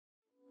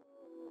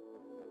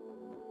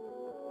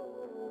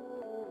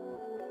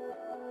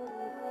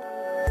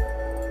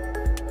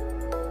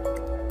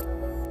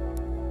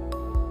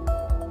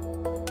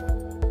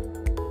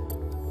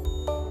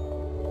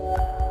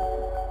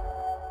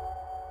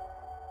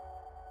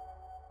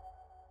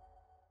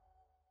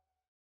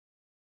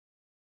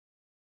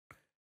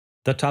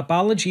The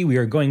topology we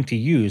are going to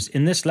use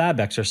in this lab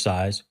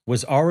exercise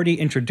was already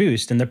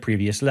introduced in the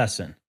previous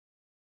lesson.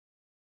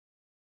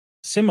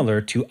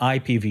 Similar to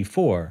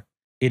IPv4,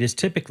 it is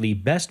typically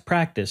best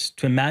practice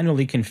to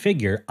manually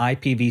configure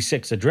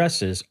IPv6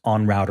 addresses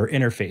on router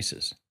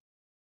interfaces.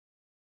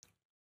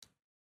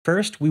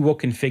 First, we will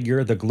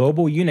configure the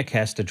global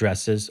unicast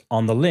addresses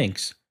on the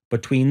links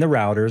between the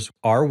routers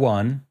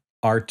R1,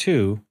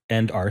 R2,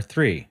 and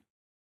R3.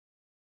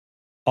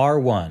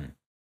 R1.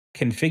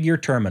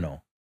 Configure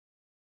terminal.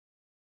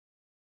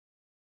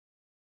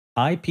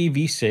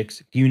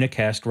 IPv6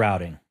 unicast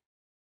routing.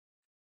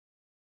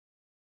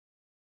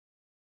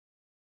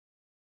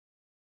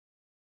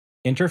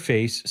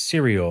 Interface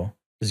serial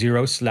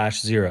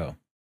 0/0.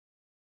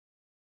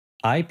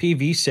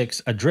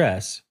 IPv6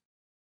 address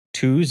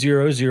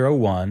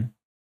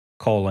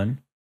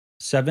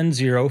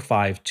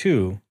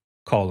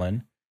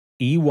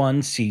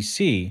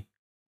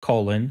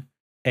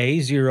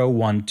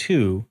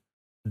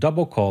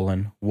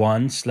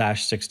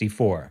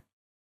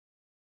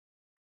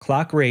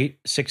Clock rate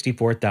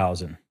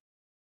 64,000.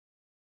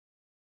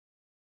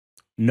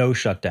 No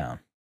shutdown.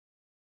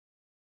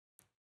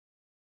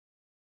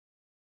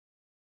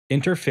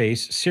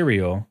 Interface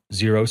serial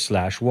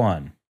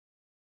 0/1.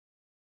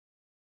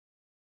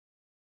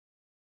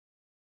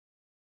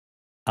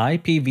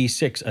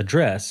 IPv6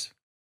 address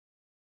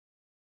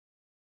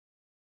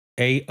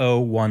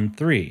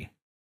A013.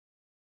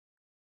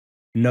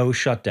 No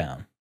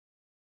shutdown.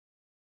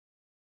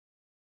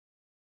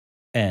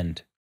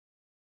 End.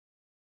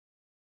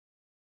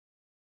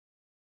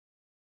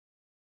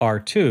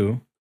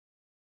 R2.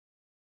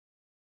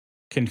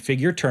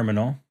 Configure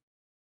terminal.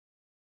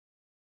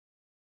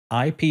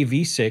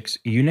 IPv6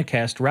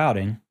 unicast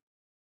routing.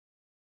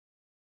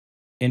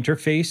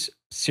 Interface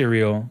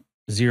serial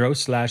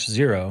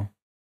 0/0.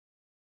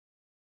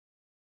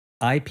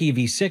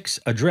 IPv6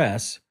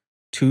 address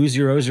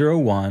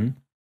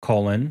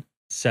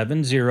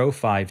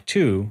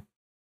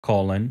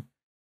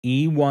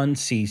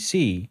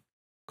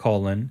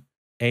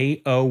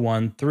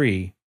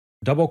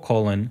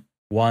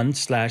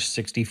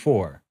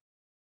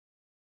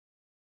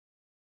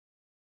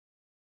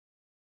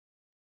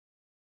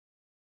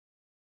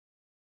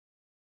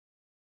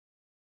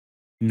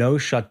No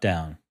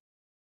shutdown.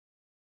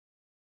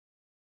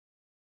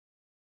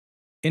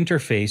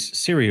 Interface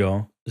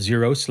serial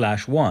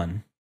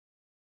 0/1.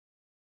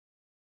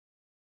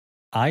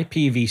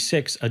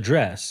 IPv6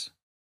 address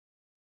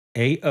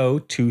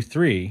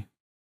A023.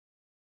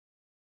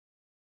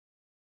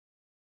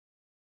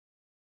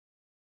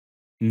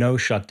 No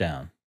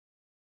shutdown.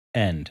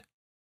 End.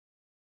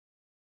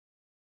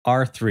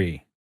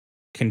 R3.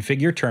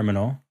 Configure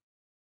terminal.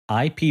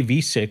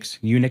 IPv6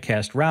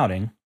 unicast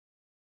routing.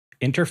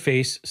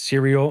 Interface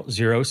serial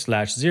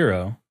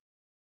 0/0.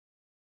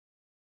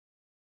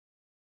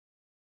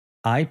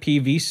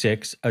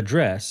 IPv6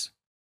 address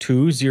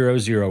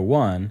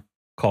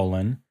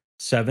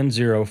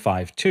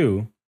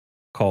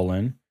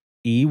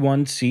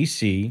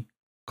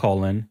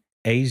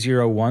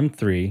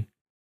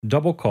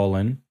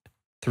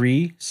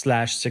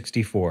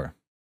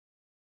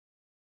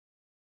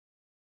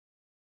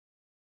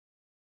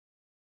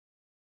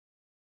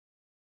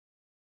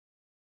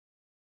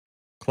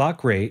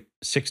Clock rate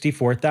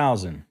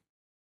 64,000.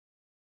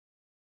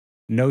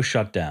 No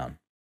shutdown.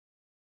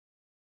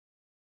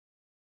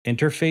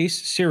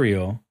 Interface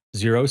serial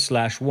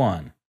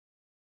 0/1.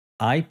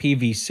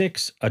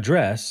 IPv6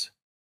 address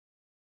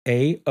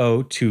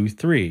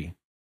A023.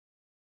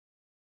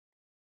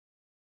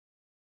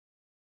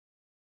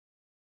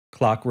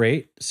 Clock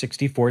rate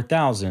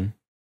 64,000.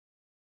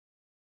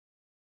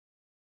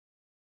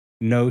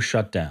 No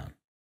shutdown.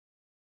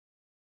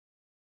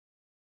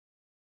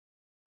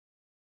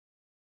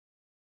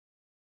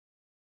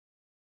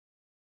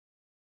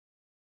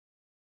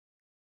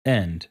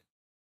 End.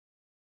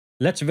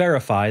 Let's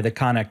verify the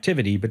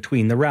connectivity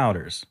between the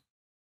routers.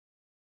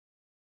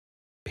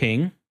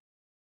 Ping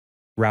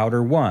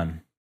router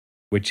 1,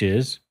 which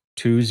is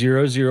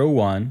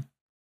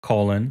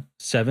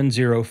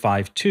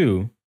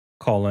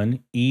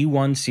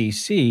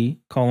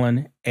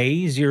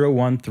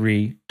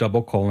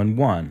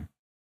 2001:705.2:E1cc:/A013:1.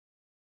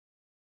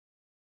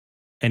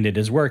 And it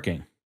is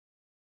working.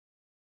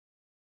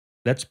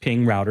 Let's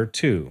ping router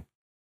 2.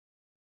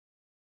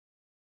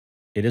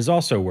 It is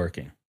also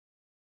working.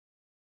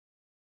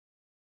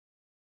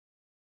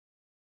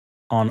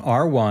 On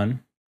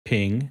R1,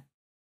 ping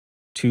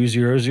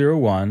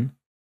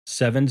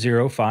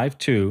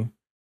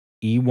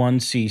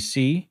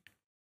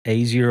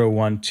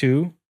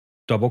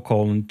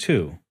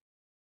 2001:705.2:E1cc:/A012:2.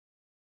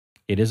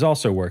 It is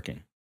also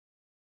working.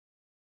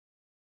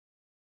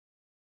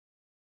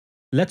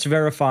 Let's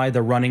verify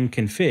the running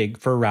config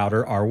for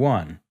router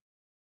R1.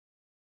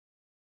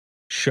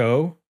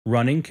 Show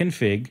running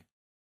config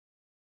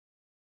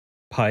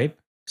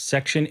pipe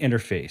section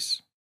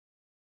interface.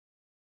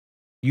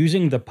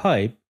 Using the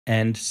pipe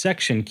and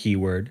section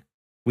keyword,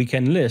 we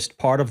can list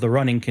part of the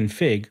running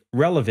config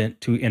relevant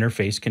to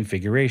interface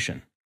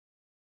configuration.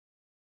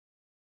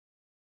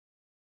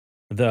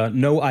 The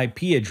no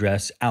IP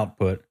address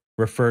output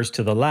refers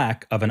to the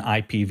lack of an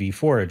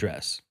IPv4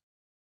 address.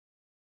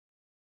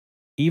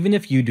 Even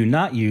if you do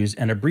not use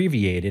an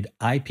abbreviated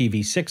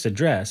IPv6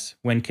 address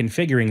when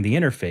configuring the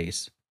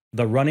interface,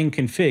 the running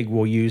config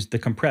will use the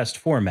compressed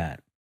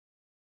format.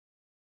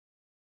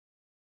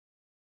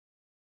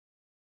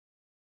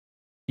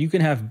 You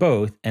can have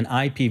both an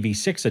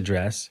IPv6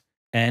 address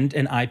and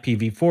an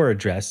IPv4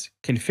 address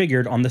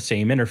configured on the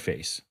same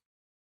interface.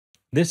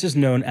 This is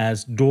known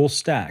as dual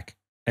stack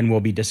and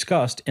will be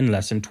discussed in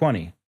Lesson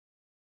 20.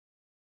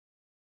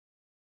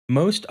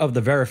 Most of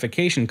the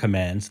verification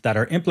commands that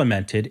are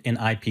implemented in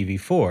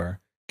IPv4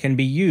 can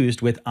be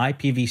used with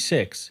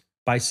IPv6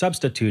 by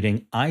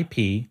substituting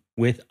IP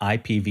with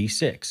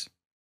IPv6.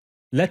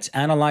 Let's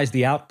analyze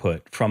the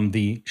output from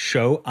the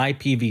show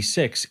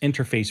IPv6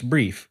 interface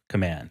brief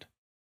command.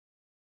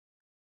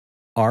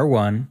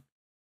 R1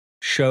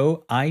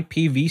 show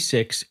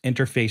IPv6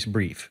 interface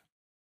brief.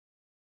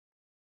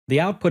 The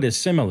output is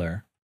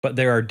similar, but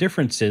there are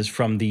differences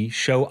from the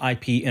show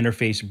IP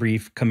interface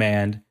brief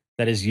command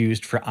that is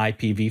used for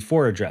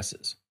IPv4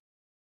 addresses.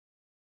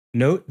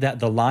 Note that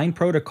the line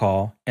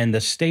protocol and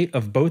the state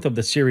of both of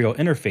the serial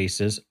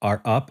interfaces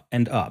are up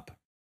and up.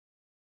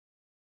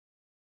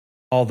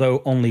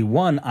 Although only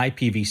one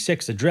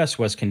IPv6 address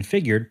was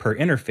configured per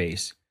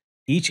interface,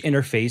 each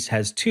interface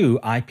has two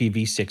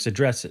IPv6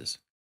 addresses.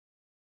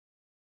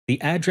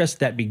 The address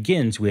that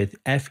begins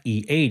with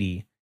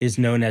FE80 is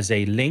known as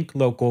a link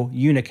local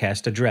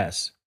unicast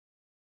address.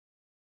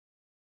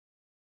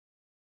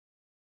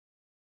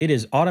 It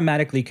is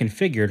automatically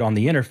configured on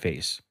the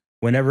interface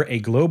whenever a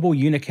global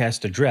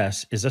unicast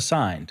address is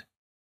assigned.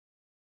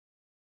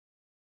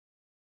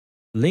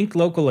 Link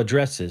local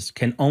addresses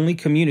can only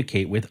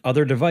communicate with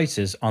other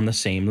devices on the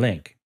same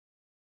link.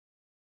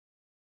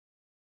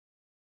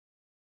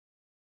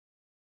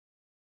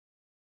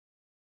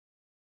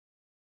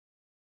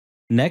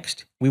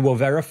 Next, we will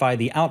verify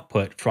the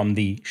output from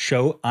the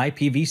show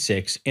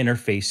IPv6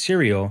 interface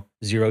serial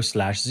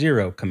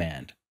 0/0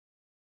 command.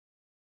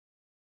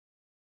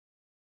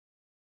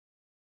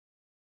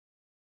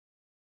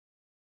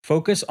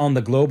 Focus on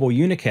the global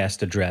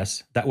unicast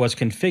address that was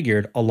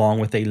configured along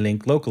with a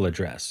link local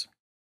address.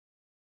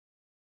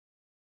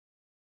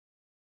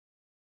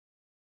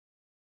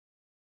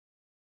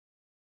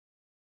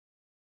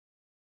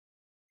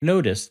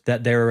 Notice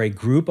that there are a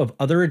group of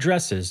other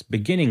addresses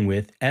beginning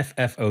with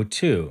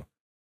FF02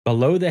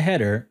 below the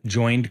header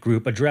joined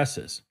group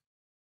addresses.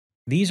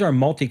 These are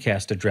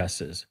multicast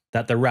addresses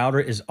that the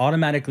router is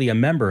automatically a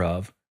member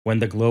of when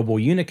the global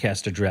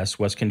unicast address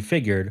was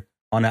configured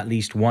on at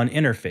least one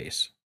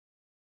interface.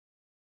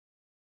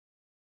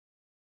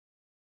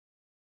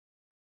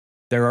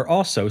 There are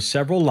also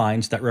several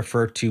lines that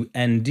refer to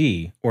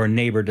ND, or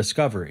neighbor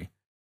discovery,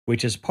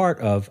 which is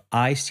part of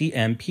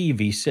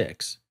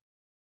ICMPv6.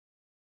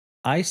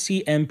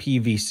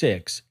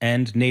 ICMPv6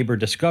 and neighbor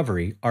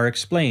discovery are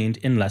explained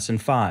in Lesson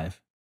 5.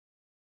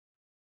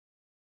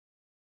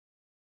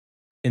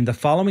 In the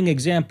following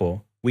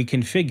example, we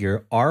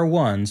configure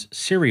R1's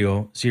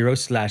serial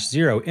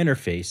 0/0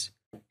 interface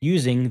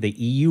using the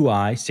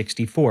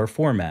EUI64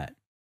 format.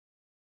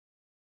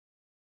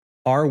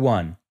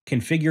 R1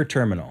 Configure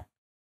Terminal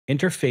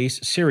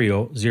Interface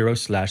serial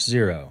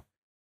 0/0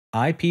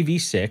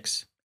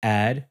 IPv6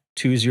 add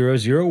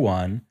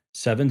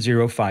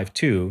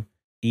 20017052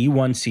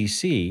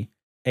 E1CC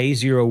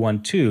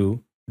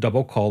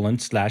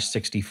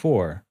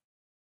A012:/64.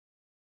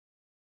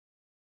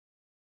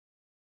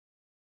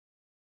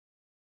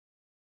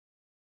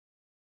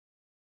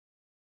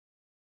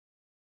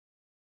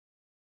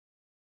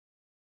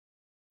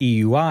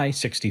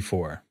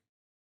 EUI64.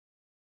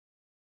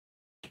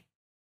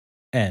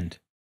 End.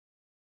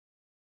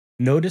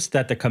 Notice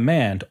that the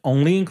command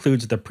only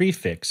includes the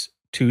prefix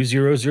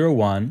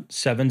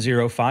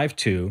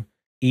 20017052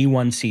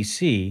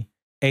 E1CC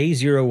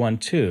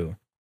A012,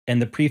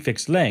 and the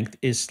prefix length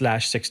is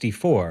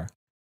 /64,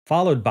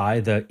 followed by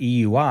the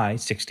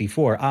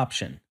EUI64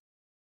 option.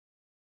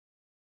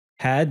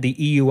 Had the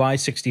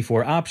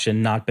EUI64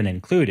 option not been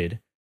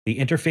included, the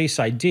interface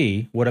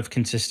ID would have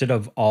consisted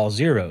of all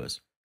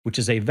zeros, which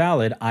is a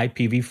valid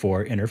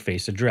IPv4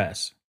 interface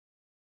address.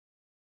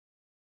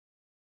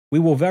 We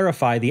will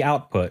verify the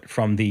output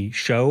from the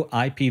show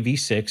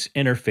IPv6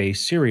 interface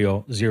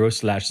serial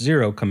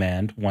 0/0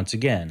 command once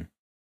again.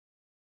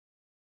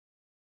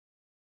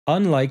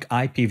 Unlike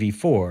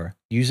IPv4,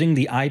 using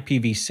the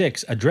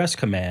IPv6 address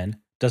command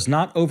does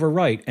not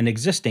overwrite an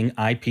existing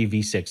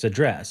IPv6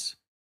 address.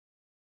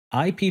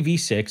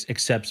 IPv6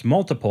 accepts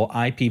multiple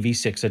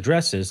IPv6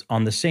 addresses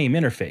on the same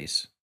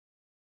interface.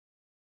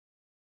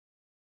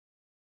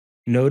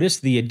 Notice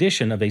the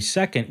addition of a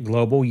second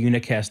global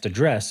unicast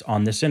address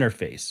on this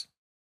interface.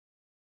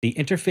 The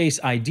interface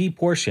ID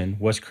portion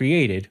was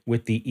created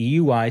with the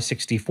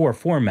EUI64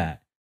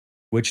 format,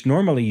 which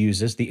normally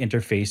uses the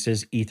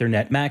interface's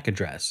Ethernet MAC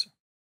address.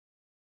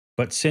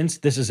 But since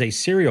this is a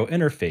serial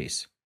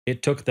interface,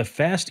 it took the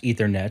fast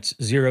Ethernet's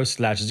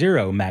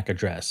 0/0 MAC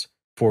address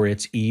for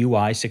its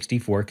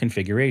EUI64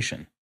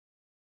 configuration.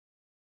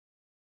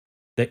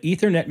 The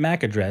Ethernet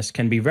MAC address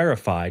can be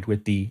verified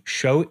with the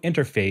show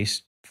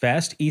interface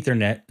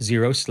fastethernet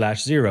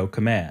 0/0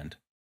 command.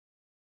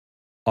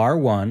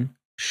 R1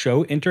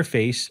 show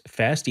interface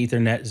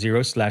fastethernet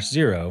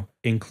 0/0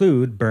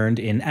 include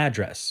burned-in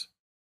address.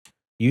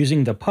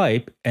 Using the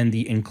pipe and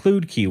the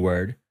include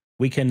keyword,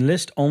 we can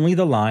list only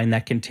the line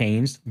that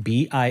contains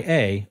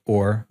BIA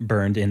or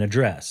burned-in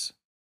address.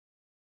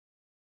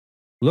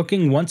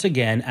 Looking once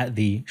again at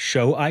the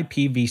show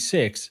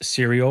IPv6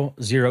 serial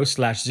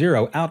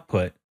 0/0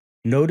 output,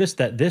 notice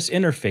that this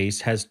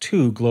interface has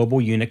two global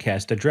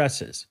unicast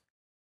addresses,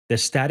 the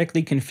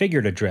statically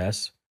configured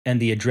address and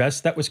the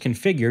address that was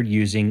configured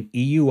using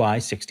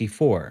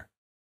EUI64.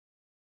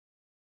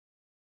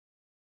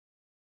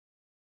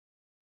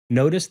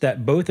 Notice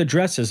that both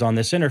addresses on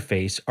this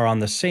interface are on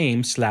the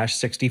same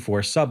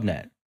 /64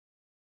 subnet.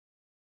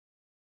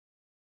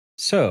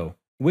 So,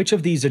 which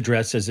of these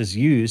addresses is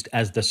used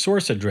as the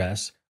source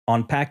address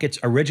on packets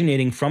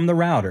originating from the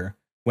router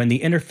when the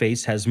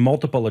interface has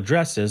multiple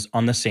addresses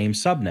on the same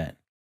subnet?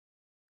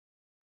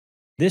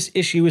 This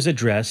issue is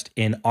addressed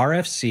in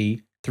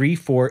RFC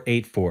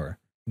 3484,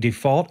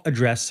 Default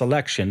Address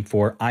Selection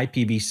for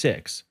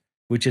IPv6,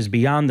 which is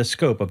beyond the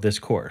scope of this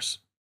course.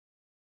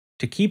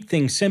 To keep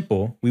things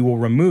simple, we will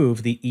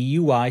remove the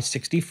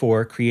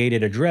EUI64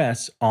 created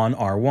address on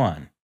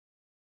R1.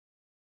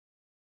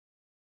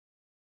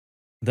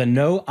 The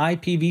no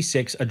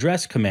IPv6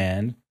 address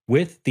command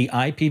with the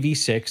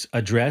IPv6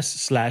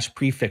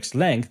 address/prefix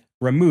length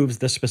removes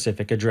the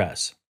specific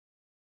address.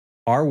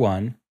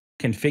 R1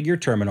 configure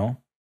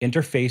terminal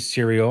interface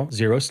serial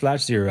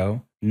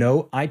 0/0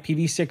 no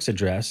IPv6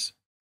 address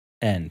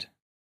end.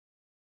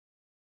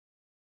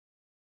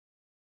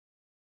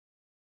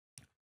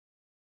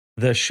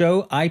 The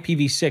show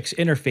IPv6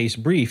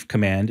 interface brief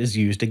command is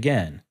used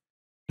again,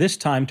 this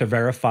time to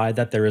verify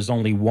that there is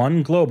only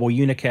one global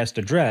unicast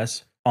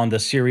address on the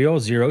serial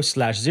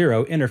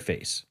 0/0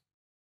 interface.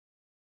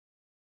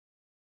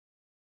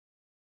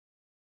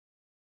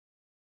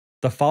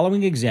 The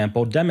following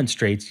example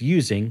demonstrates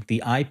using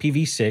the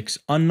IPv6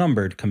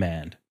 unnumbered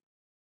command.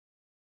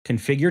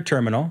 Configure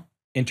terminal,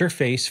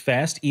 interface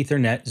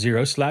fastethernet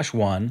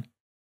 0/1,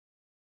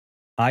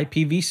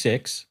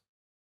 IPv6,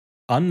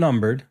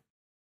 unnumbered,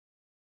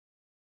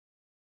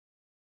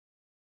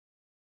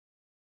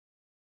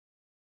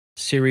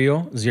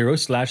 serial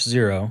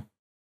 0/0,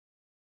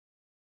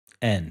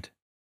 end.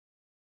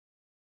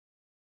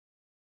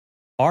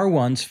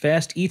 R1's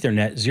Fast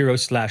Ethernet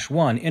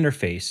 0/1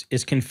 interface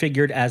is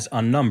configured as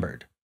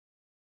unnumbered.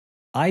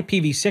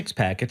 IPv6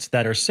 packets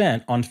that are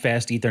sent on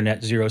Fast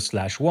Ethernet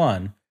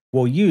 0/1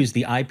 will use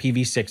the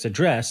IPv6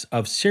 address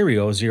of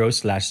serial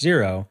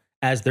 0/0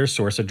 as their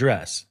source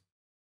address.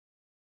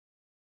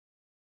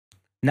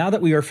 Now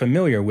that we are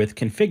familiar with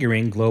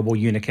configuring global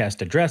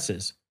unicast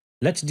addresses,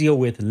 let's deal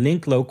with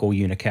link local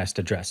unicast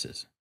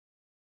addresses.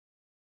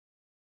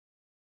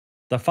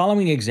 The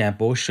following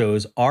example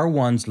shows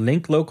R1's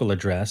link local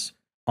address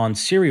on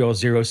serial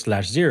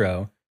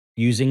 0/0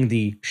 using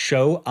the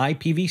show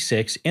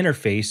IPv6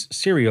 interface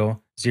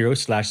serial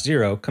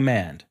 0/0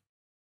 command.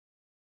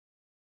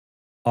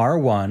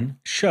 R1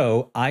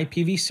 show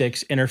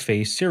IPv6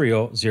 interface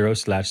serial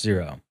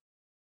 0/0.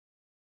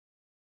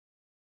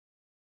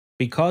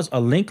 Because a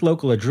link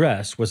local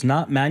address was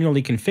not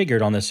manually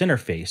configured on this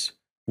interface,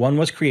 one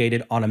was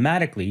created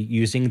automatically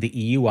using the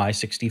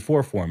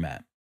EUI64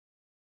 format.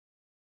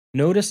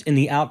 Notice in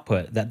the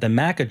output that the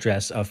MAC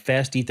address of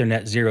Fast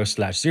Ethernet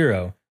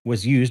 0/0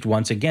 was used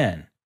once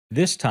again,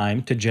 this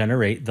time to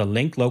generate the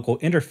link local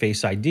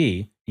interface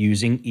ID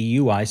using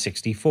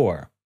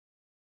EUI64.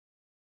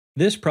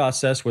 This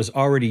process was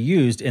already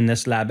used in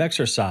this lab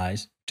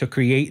exercise to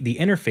create the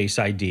interface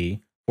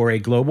ID for a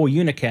global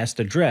unicast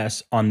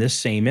address on this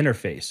same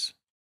interface.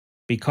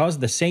 Because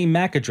the same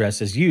MAC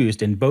address is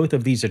used in both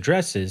of these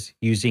addresses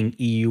using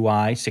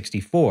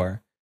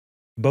EUI64,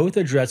 both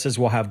addresses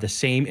will have the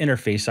same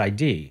interface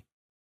ID.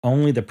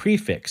 Only the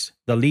prefix,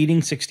 the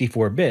leading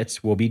 64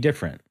 bits, will be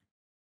different.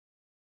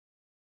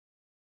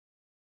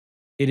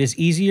 It is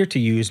easier to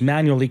use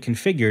manually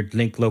configured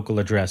link local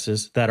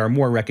addresses that are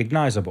more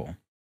recognizable.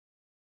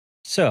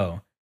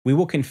 So, we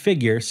will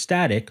configure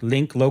static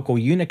link local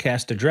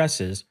unicast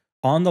addresses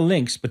on the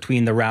links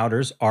between the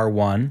routers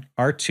R1,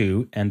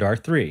 R2, and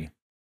R3.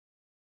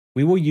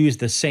 We will use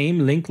the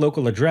same link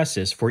local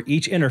addresses for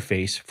each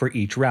interface for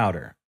each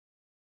router.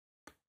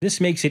 This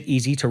makes it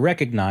easy to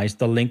recognize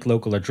the link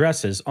local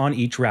addresses on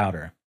each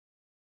router.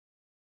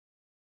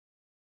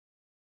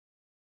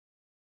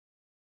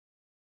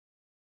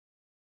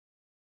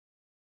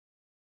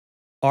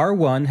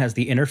 R1 has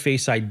the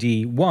interface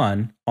ID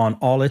 1 on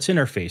all its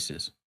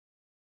interfaces.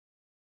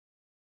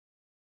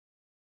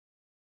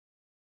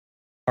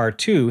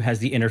 R2 has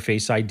the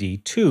interface ID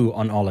 2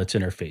 on all its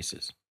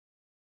interfaces.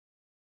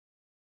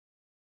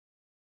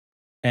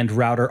 And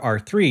router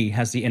R3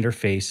 has the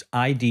interface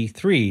ID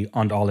 3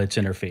 on all its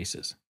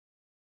interfaces.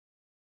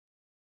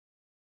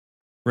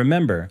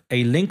 Remember,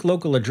 a link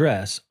local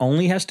address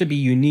only has to be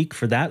unique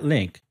for that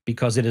link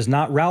because it is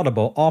not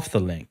routable off the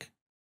link.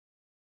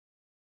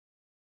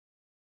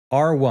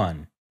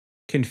 R1.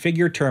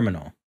 Configure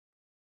terminal.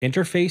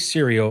 Interface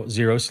serial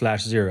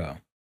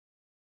 0/0.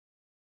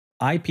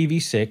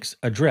 IPv6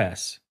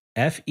 address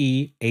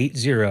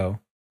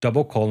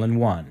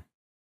FE80:1.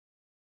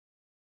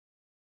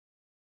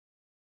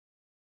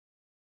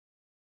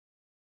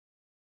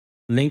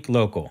 Link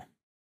local.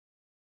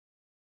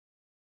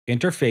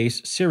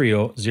 Interface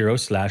serial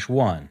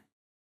 0/1.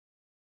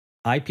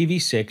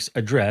 IPv6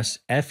 address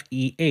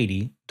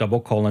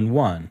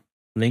FE80:1.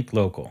 Link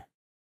local.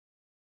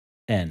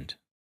 End.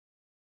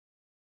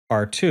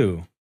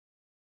 R2.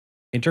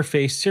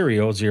 Interface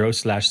serial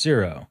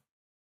 0/0.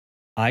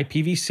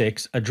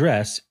 IPv6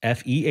 address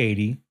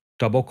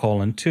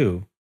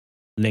FE80:2.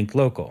 Link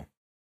local.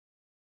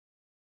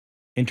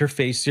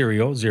 Interface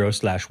serial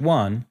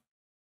 0/1.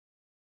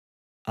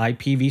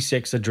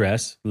 IPv6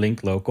 address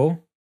link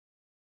local.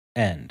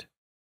 End.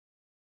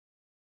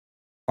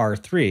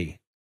 R3.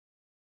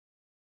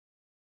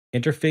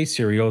 Interface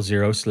serial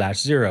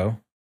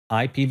 0/0.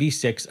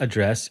 IPv6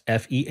 address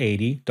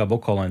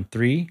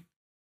FE80:3.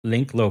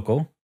 Link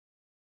local.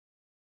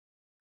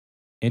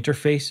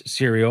 Interface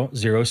serial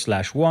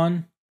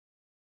 0/1.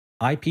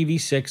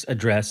 IPv6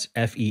 address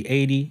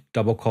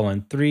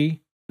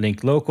FE80:3.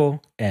 Link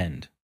local.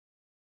 End.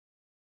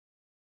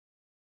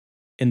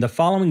 In the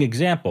following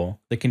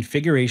example, the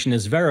configuration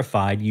is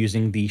verified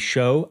using the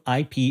show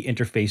IP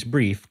interface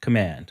brief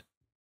command.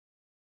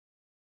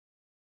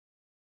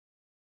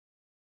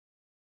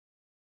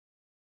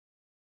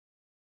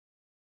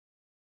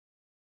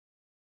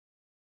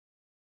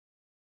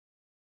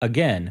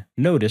 Again,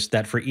 notice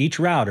that for each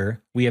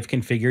router, we have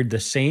configured the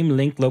same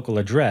link local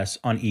address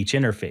on each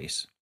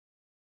interface.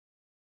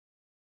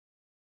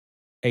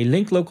 A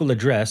link local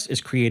address is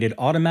created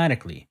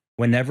automatically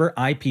whenever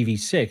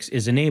IPv6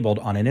 is enabled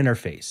on an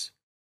interface.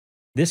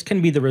 This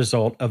can be the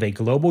result of a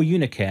global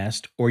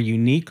unicast or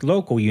unique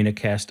local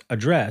unicast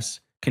address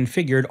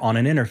configured on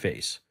an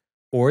interface,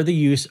 or the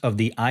use of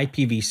the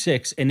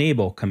IPv6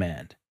 enable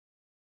command.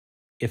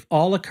 If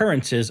all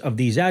occurrences of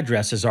these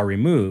addresses are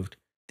removed,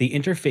 the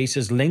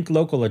interface's link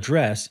local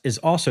address is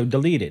also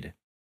deleted.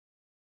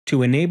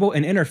 To enable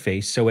an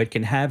interface so it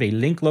can have a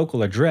link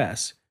local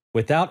address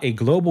without a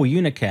global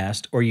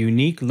unicast or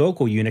unique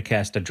local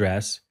unicast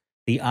address,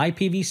 the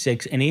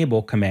IPv6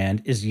 enable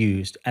command is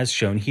used as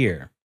shown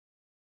here.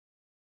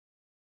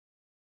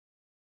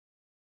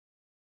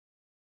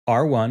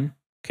 R1.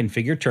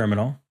 Configure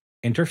terminal.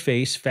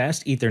 Interface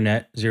fast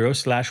Ethernet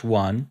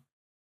 0/1.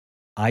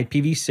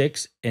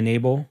 IPv6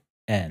 enable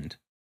end.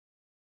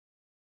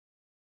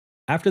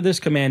 After this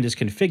command is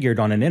configured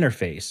on an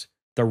interface,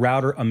 the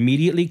router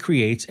immediately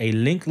creates a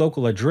link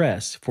local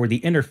address for the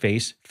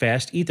interface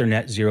fast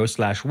Ethernet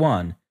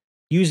 0/1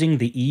 using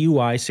the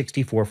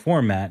EUI64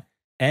 format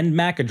and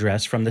MAC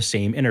address from the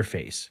same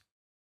interface.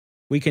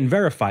 We can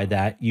verify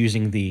that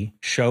using the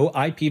show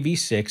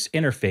IPv6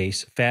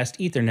 interface fast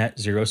Ethernet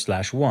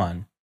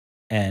 0/1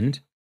 and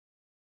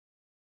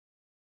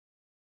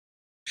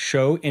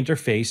show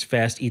interface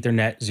fast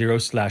Ethernet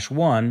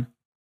 0/1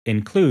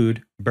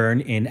 include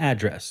burn-in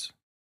address.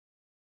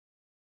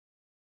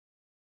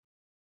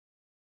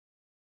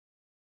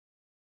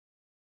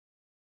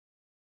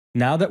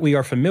 Now that we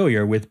are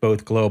familiar with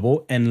both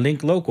global and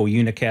link local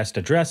unicast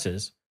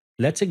addresses,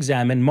 let's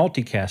examine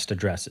multicast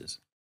addresses.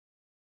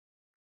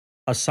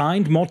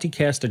 Assigned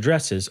multicast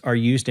addresses are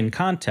used in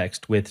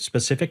context with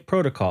specific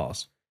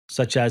protocols,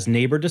 such as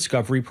Neighbor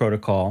Discovery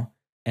Protocol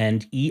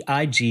and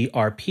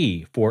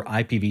EIGRP for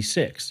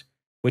IPv6,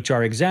 which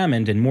are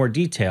examined in more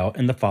detail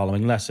in the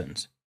following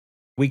lessons.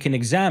 We can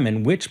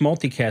examine which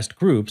multicast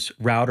groups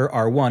router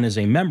R1 is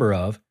a member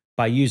of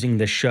by using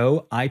the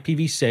show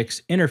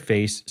IPv6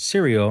 interface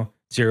serial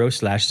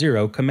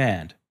 0/0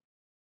 command.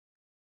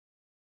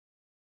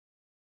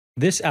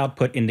 This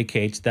output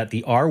indicates that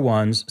the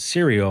R1's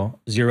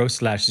serial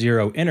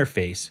 0/0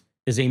 interface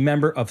is a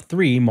member of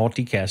 3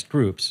 multicast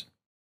groups.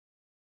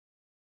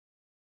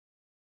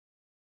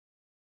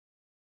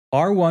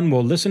 R1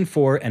 will listen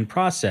for and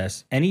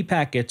process any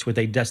packets with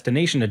a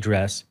destination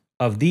address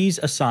of these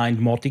assigned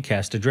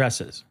multicast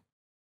addresses.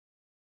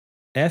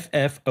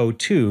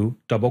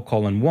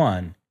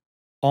 FF02:1,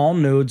 all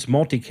nodes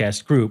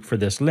multicast group for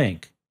this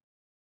link.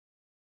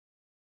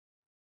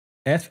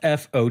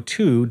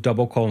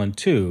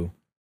 FF02:2,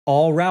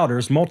 all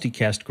routers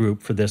multicast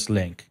group for this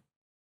link.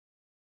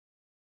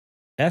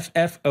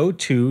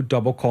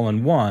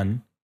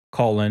 FF02:1,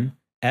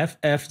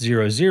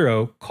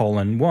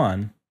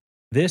 FF00:1.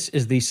 This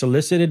is the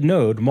solicited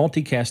node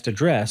multicast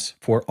address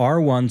for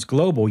R1's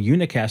global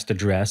unicast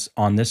address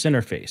on this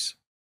interface.